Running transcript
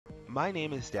My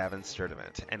name is Davin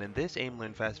Sturdivant, and in this Aim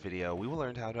Learn Fast video, we will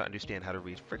learn how to understand how to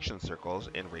read friction circles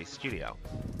in Race Studio.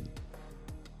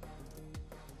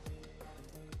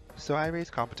 So I race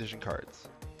competition cards,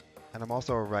 and I'm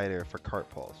also a writer for Kart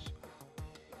Pulse,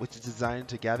 which is designed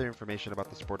to gather information about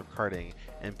the sport of karting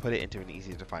and put it into an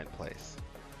easy to find place.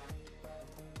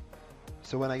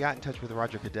 So when I got in touch with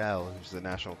Roger Cadell, who's the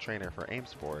national trainer for Aim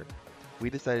Sport, we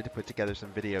decided to put together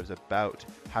some videos about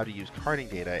how to use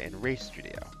karting data in Race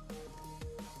Studio.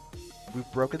 We've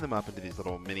broken them up into these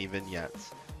little mini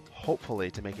vignettes,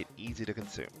 hopefully to make it easy to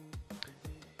consume.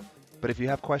 But if you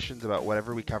have questions about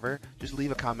whatever we cover, just leave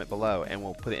a comment below and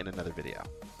we'll put it in another video.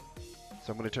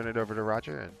 So I'm going to turn it over to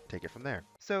Roger and take it from there.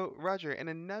 So Roger, in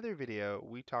another video,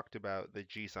 we talked about the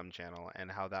G-sum channel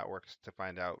and how that works to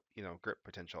find out, grip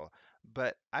potential.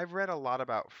 But I've read a lot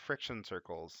about friction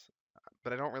circles,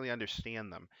 but I don't really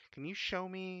understand them. Can you show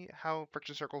me how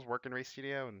friction circles work in Race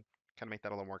Studio and kind of make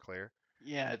that a little more clear?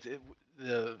 Yeah,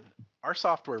 the our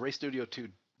software, Race Studio 2,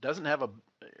 doesn't have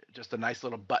just a nice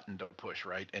little button to push,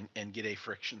 right, and get a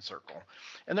friction circle.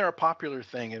 And they're a popular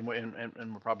thing, and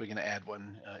we're probably going to add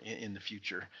one in the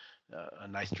future, a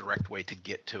nice direct way to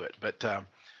get to it. But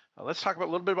let's talk about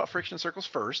a little bit about friction circles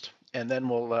first, and then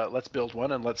let's build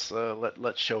one, and let's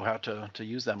show how to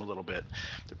use them a little bit.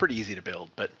 They're pretty easy to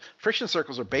build, but friction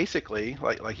circles are basically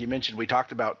like you mentioned. We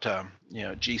talked about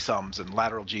G sums and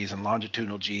lateral G's and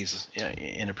longitudinal G's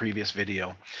in a previous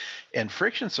video, and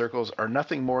friction circles are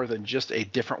nothing more than just a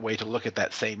different way to look at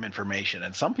that same information.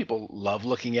 And some people love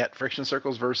looking at friction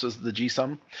circles versus the G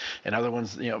sum, and other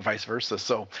ones vice versa.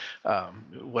 So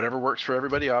whatever works for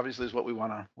everybody obviously is what we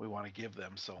want to give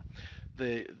them. So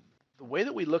the the way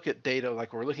that we look at data,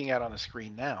 like we're looking at on the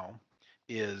screen now,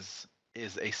 is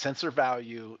a sensor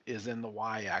value is in the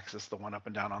y-axis, the one up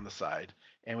and down on the side,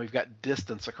 and we've got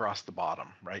distance across the bottom,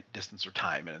 right? Distance or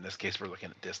time, and in this case, we're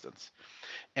looking at distance.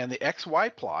 And the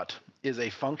XY plot is a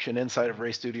function inside of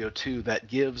Ray Studio 2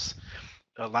 that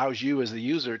allows you as the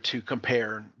user to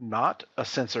compare not a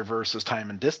sensor versus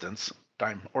time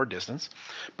or distance,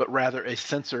 but rather a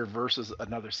sensor versus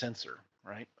another sensor,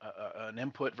 right? An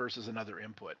input versus another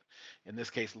input. In this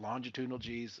case, longitudinal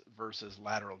G's versus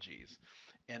lateral G's.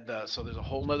 And so there's a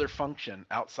whole nother function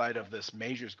outside of this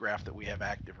measures graph that we have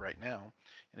active right now.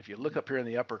 And if you look up here in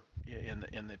the upper,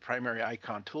 in the primary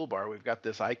icon toolbar, we've got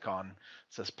this icon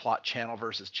that says plot channel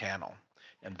versus channel.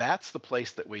 And that's the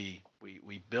place that we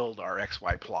build our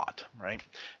XY plot, right?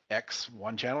 X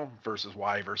one channel versus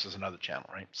Y versus another channel,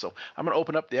 right? So I'm going to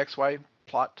open up the XY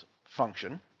plot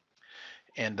function,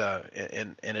 and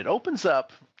it opens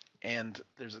up, and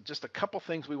there's just a couple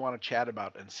things we want to chat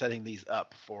about in setting these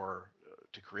up for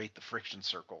to create the friction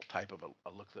circle type of a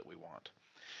look that we want.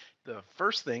 The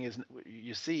first thing is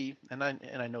you see, and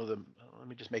I know the. Let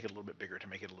me just make it a little bit bigger to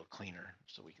make it a little cleaner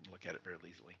so we can look at it very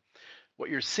easily. What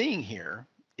you're seeing here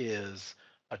is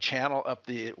a channel up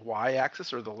the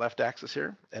y-axis or the left axis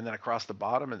here, and then across the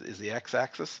bottom is the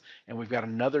x-axis, and we've got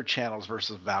another channels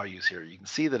versus values here. You can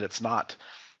see that it's not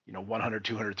 100,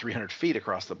 200, 300 feet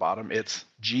across the bottom. It's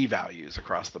G values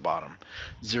across the bottom,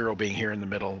 0 being here in the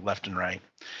middle, left and right,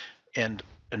 and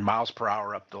miles per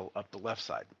hour up the left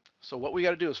side. So what we got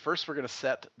to do is first we're going to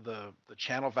set the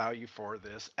channel value for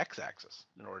this x-axis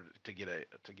in order to get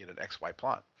an XY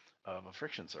plot of a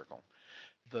friction circle.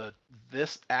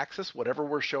 This axis, whatever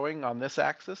we're showing on this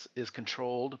axis, is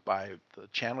controlled by the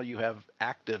channel you have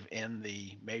active in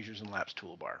the measures and laps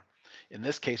toolbar. In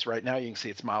this case right now, you can see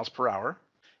it's miles per hour,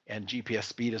 and GPS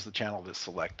speed is the channel that's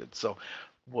selected. So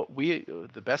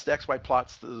the best XY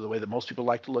plots, the way that most people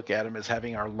like to look at them, is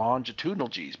having our longitudinal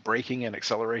G's, braking and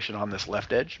acceleration on this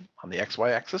left edge on the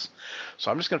XY axis.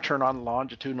 So I'm just going to turn on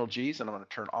longitudinal G's, and I'm going to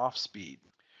turn off speed.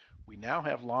 We now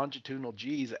have longitudinal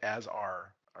G's as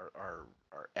our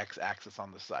x-axis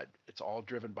on the side. It's all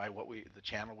driven by the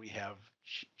channel we have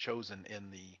chosen in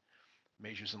the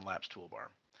measures and laps toolbar.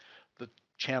 The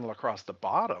channel across the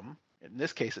bottom, in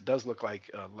this case, it does look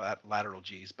like lateral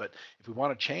G's, but if we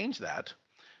want to change that,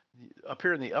 up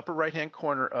here in the upper right-hand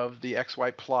corner of the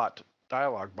XY plot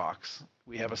dialog box,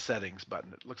 we have a settings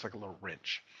button. It looks like a little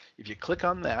wrench. If you click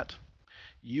on that,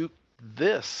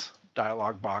 this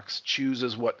dialog box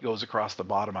chooses what goes across the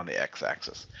bottom on the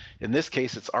x-axis. In this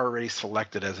case, it's already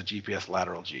selected as a GPS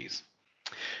lateral G's.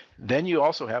 Then you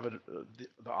also have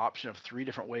the option of 3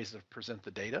 different ways to present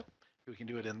the data. We can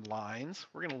do it in lines.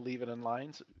 We're going to leave it in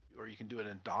lines, or you can do it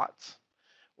in dots,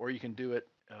 or you can do it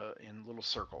in little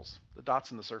circles. The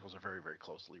dots and the circles are very, very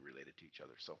closely related to each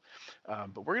other. So,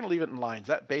 but we're going to leave it in lines.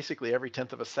 That basically every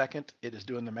 1/10 of a second, it is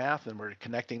doing the math, and we're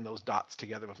connecting those dots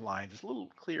together with lines. It's a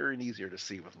little clearer and easier to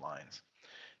see with lines.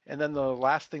 And then the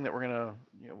last thing that we're gonna,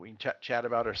 we can chat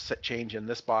about or set change in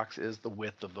this box is the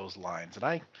width of those lines. And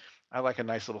I like a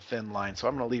nice little thin line, so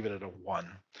I'm gonna leave it at a 1.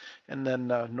 And then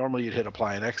normally you'd hit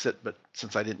apply and exit, but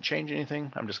since I didn't change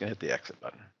anything, I'm just gonna hit the exit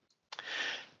button.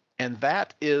 And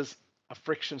that is a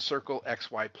friction circle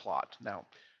XY plot. Now,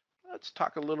 let's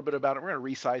talk a little bit about it. We're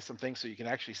going to resize some things so you can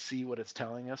actually see what it's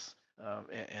telling us.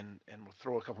 And we'll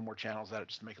throw a couple more channels at it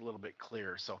just to make it a little bit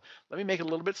clearer. So let me make it a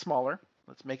little bit smaller.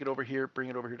 Let's make it over here, bring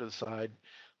it over here to the side.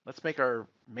 Let's make our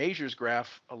measures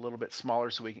graph a little bit smaller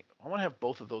so I want to have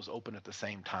both of those open at the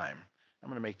same time. I'm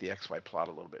going to make the XY plot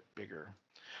a little bit bigger.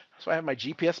 So I have my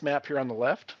GPS map here on the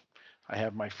left. I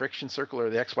have my friction circle or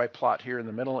the XY plot here in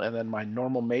the middle, and then my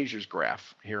normal measures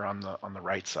graph here on the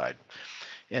right side.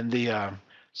 And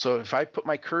so if I put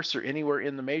my cursor anywhere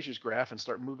in the measures graph and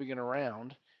start moving it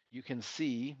around, you can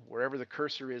see wherever the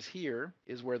cursor is here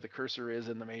is where the cursor is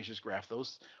in the measures graph.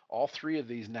 All three of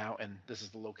these now, and this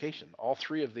is the location, all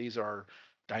three of these are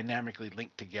dynamically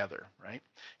linked together, right?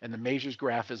 And the measures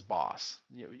graph is boss.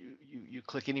 You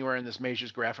click anywhere in this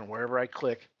measures graph, and wherever I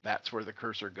click, that's where the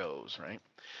cursor goes, right?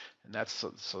 And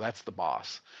so that's the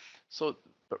boss. So,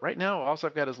 but right now, all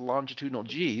I've got is longitudinal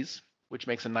G's, which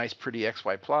makes a nice, pretty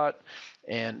XY plot.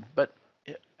 And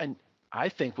I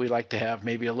think we like to have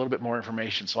maybe a little bit more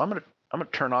information. So I'm gonna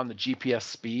turn on the GPS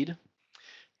speed,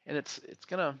 and it's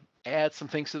gonna add some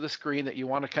things to the screen that you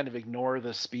want to kind of ignore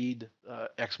the speed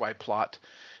XY plot,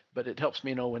 but it helps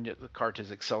me know when the cart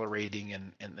is accelerating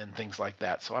and things like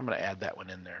that. So I'm going to add that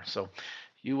one in there. So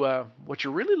what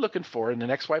you're really looking for in an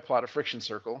XY plot, a friction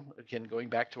circle, again, going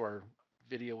back to our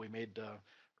video we made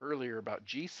earlier about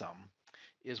G-sum,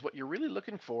 is what you're really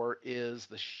looking for is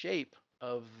the shape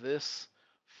of this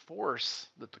force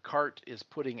that the cart is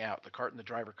putting out, the cart and the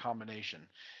driver combination.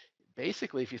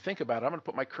 Basically, if you think about it, I'm going to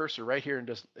put my cursor right here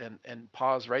and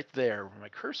pause right there. My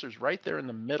cursor's right there in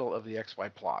the middle of the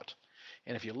XY plot.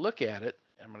 And if you look at it,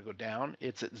 I'm going to go down,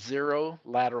 it's at 0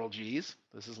 lateral G's.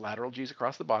 This is lateral G's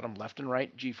across the bottom, left and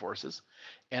right G forces.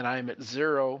 And I'm at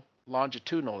 0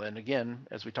 longitudinal. And again,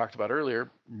 as we talked about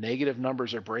earlier, negative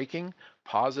numbers are braking,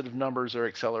 positive numbers are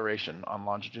acceleration on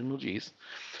longitudinal G's.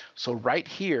 So right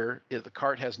here, the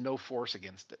cart has no force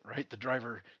against it, right? The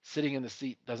driver sitting in the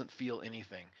seat doesn't feel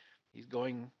anything. He's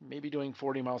going maybe doing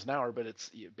 40 miles an hour, but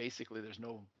it's basically there's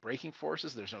no braking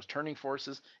forces, there's no turning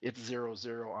forces. It's 0,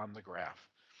 0 on the graph.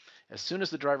 As soon as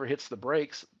the driver hits the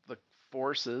brakes, the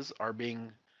forces are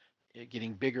getting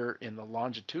bigger in the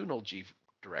longitudinal G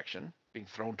direction, being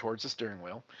thrown towards the steering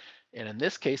wheel. And in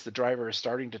this case, the driver is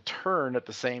starting to turn at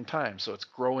the same time. So it's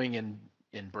growing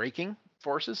in braking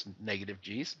forces, negative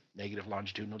G's, negative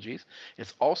longitudinal G's.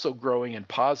 It's also growing in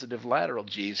positive lateral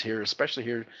G's here, especially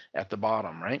here at the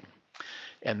bottom, right?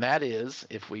 And that is,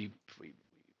 if we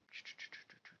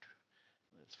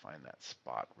let's find that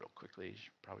spot real quickly,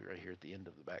 probably right here at the end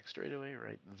of the back straightaway,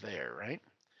 right there, right?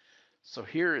 So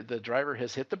here the driver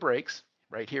has hit the brakes,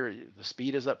 right here, the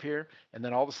speed is up here, and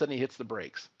then all of a sudden he hits the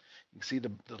brakes. You can see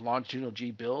the longitudinal G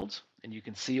builds, and you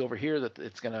can see over here that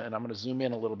it's gonna, and I'm gonna zoom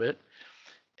in a little bit,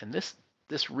 and this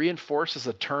reinforces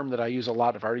a term that I use a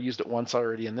lot. I've already used it once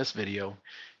already in this video,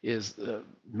 is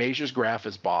measures graph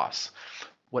is boss.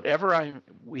 Whatever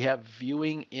we have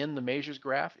viewing in the measures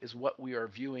graph is what we are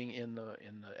viewing in the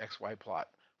XY plot.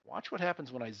 Watch what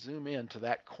happens when I zoom in to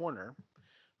that corner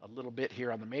a little bit here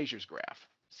on the measures graph.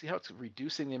 See how it's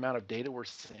reducing the amount of data we're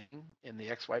seeing in the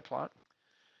XY plot?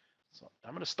 So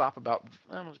I'm going to stop about,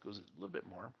 I'm going to go a little bit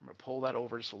more. I'm going to pull that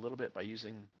over just a little bit by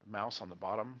using the mouse on the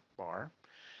bottom bar.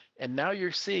 And now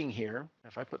you're seeing here,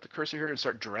 if I put the cursor here and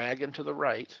start dragging to the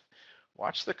right,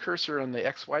 watch the cursor on the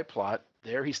XY plot.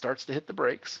 There he starts to hit the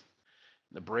brakes.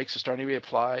 The brakes are starting to be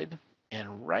applied.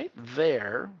 And right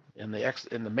there in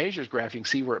the measures graph, you can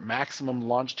see we're at maximum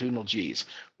longitudinal G's.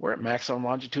 We're at maximum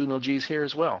longitudinal G's here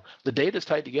as well. The data is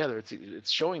tied together.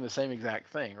 It's showing the same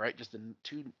exact thing, right? Just in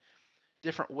two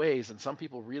different ways. And some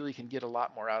people really can get a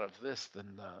lot more out of this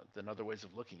than other ways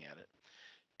of looking at it.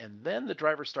 And then the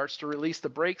driver starts to release the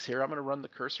brakes here. I'm going to run the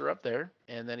cursor up there,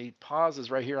 and then he pauses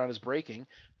right here on his braking,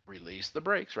 release the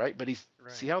brakes, right? But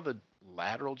see how the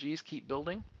lateral G's keep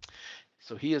building?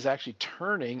 So he is actually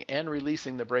turning and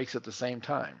releasing the brakes at the same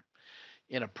time.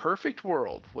 In a perfect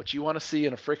world, what you want to see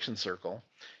in a friction circle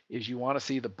is you want to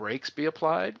see the brakes be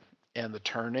applied and the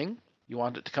turning. You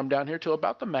want it to come down here to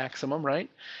about the maximum, right?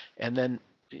 And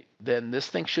then this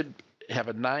thing should have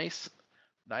a nice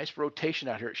rotation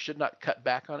out here. It should not cut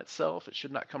back on itself. It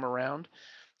should not come around.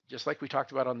 Just like we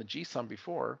talked about on the G-sum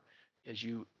before,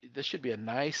 this should be a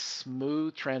nice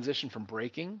smooth transition from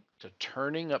braking to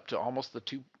turning up to almost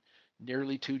the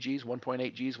nearly 2 Gs,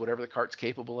 1.8 Gs, whatever the cart's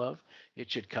capable of. It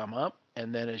should come up,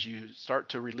 and then as you start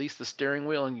to release the steering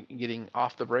wheel and getting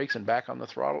off the brakes and back on the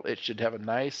throttle, it should have a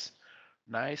nice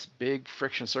big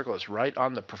friction circle. It's right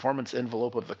on the performance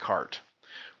envelope of the cart.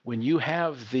 When you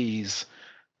have these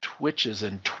twitches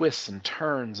and twists and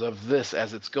turns of this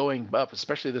as it's going up,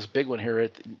 especially this big one here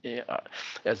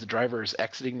as the driver is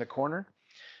exiting the corner,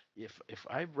 if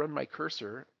I run my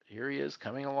cursor, here he is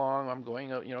coming along, I'm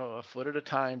going a foot at a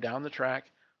time down the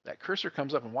track, that cursor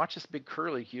comes up, and watch this big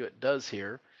curly cue it does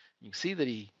here. You can see that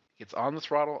he gets on the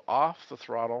throttle, off the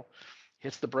throttle,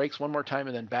 hits the brakes one more time,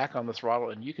 and then back on the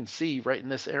throttle, and you can see right in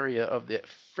this area of the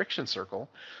friction circle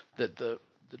that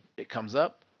it comes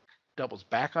up, doubles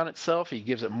back on itself, he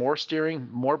gives it more steering,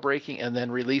 more braking, and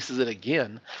then releases it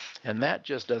again, and that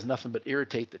just does nothing but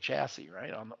irritate the chassis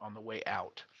right on the way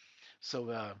out.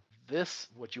 So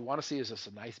what you want to see is just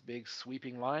a nice big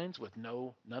sweeping lines with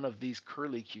none of these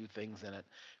curly cue things in it.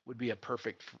 Would be a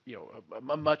perfect,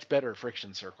 a much better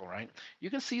friction circle, right? You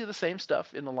can see the same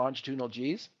stuff in the longitudinal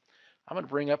Gs. I'm going to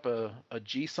bring up a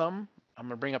G sum. I'm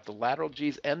going to bring up the lateral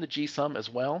Gs and the G sum as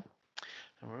well.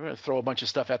 And we're going to throw a bunch of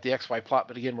stuff at the XY plot,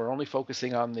 but again, we're only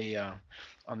focusing on the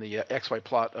XY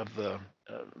plot of the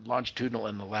longitudinal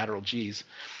and the lateral Gs.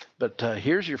 But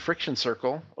here's your friction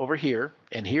circle over here,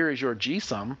 and here is your G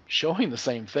sum showing the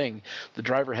same thing. The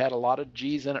driver had a lot of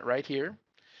Gs in it right here,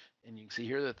 and you can see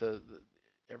here that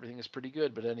everything is pretty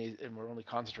good, but and we're only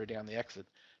concentrating on the exit.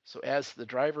 So as the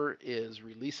driver is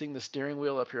releasing the steering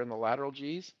wheel up here in the lateral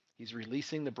Gs, he's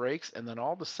releasing the brakes, and then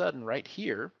all of a sudden right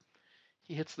here,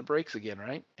 he hits the brakes again,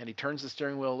 right? And he turns the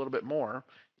steering wheel a little bit more.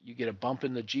 You get a bump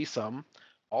in the G sum.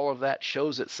 All of that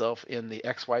shows itself in the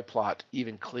XY plot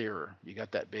even clearer. You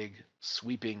got that big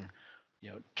sweeping,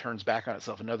 turns back on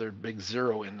itself, another big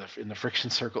zero in the friction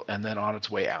circle, and then on its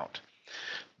way out.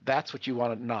 That's what you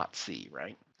want to not see,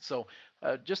 right? So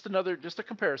just a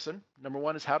comparison. Number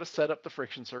one is how to set up the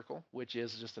friction circle, which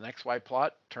is just an XY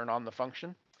plot, turn on the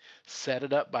function, set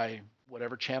it up by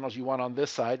whatever channels you want on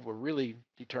this side. We're really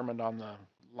determined on the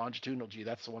longitudinal G.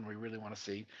 That's the one we really want to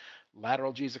see.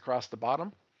 Lateral G's across the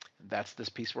bottom. That's this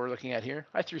piece we're looking at here.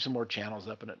 I threw some more channels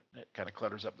up, and it kind of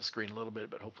clutters up the screen a little bit,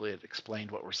 but hopefully it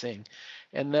explained what we're seeing.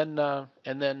 And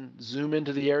then zoom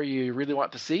into the area you really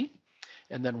want to see,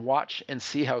 and then watch and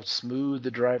see how smooth the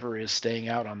driver is staying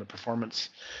out on the performance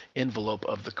envelope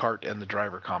of the cart and the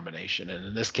driver combination. And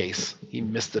in this case, he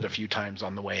missed it a few times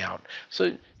on the way out.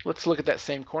 So let's look at that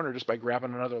same corner just by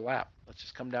grabbing another lap. Let's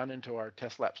just come down into our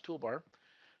test laps toolbar,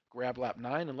 grab lap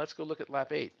 9, and let's go look at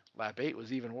lap 8. Lap 8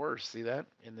 was even worse. See that?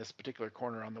 In this particular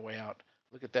corner on the way out.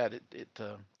 Look at that.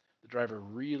 The driver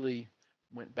really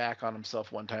went back on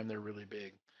himself one time. They're really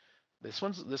big. This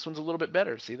one's a little bit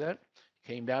better. See that?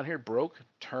 Came down here, broke,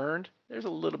 turned. There's a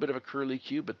little bit of a curly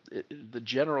cue, but the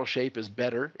general shape is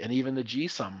better, and even the G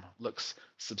sum looks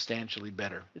substantially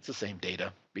better. It's the same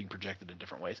data being projected in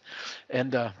different ways,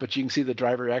 and but you can see the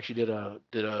driver actually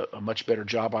did a much better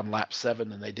job on lap 7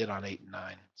 than they did on 8 and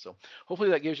 9. So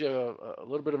hopefully that gives you a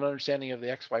little bit of an understanding of the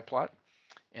XY plot,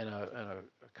 and a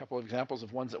couple of examples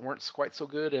of ones that weren't quite so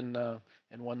good, and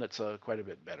one that's quite a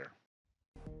bit better.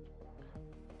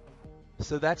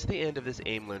 So that's the end of this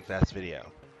AIM Learn Fast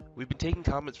video. We've been taking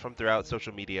comments from throughout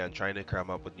social media and trying to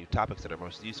come up with new topics that are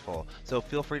most useful, so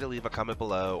feel free to leave a comment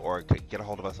below or get a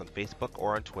hold of us on Facebook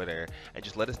or on Twitter and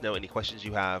just let us know any questions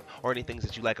you have or any things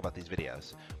that you like about these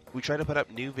videos. We try to put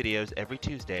up new videos every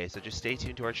Tuesday, so just stay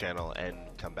tuned to our channel and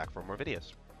come back for more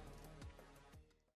videos.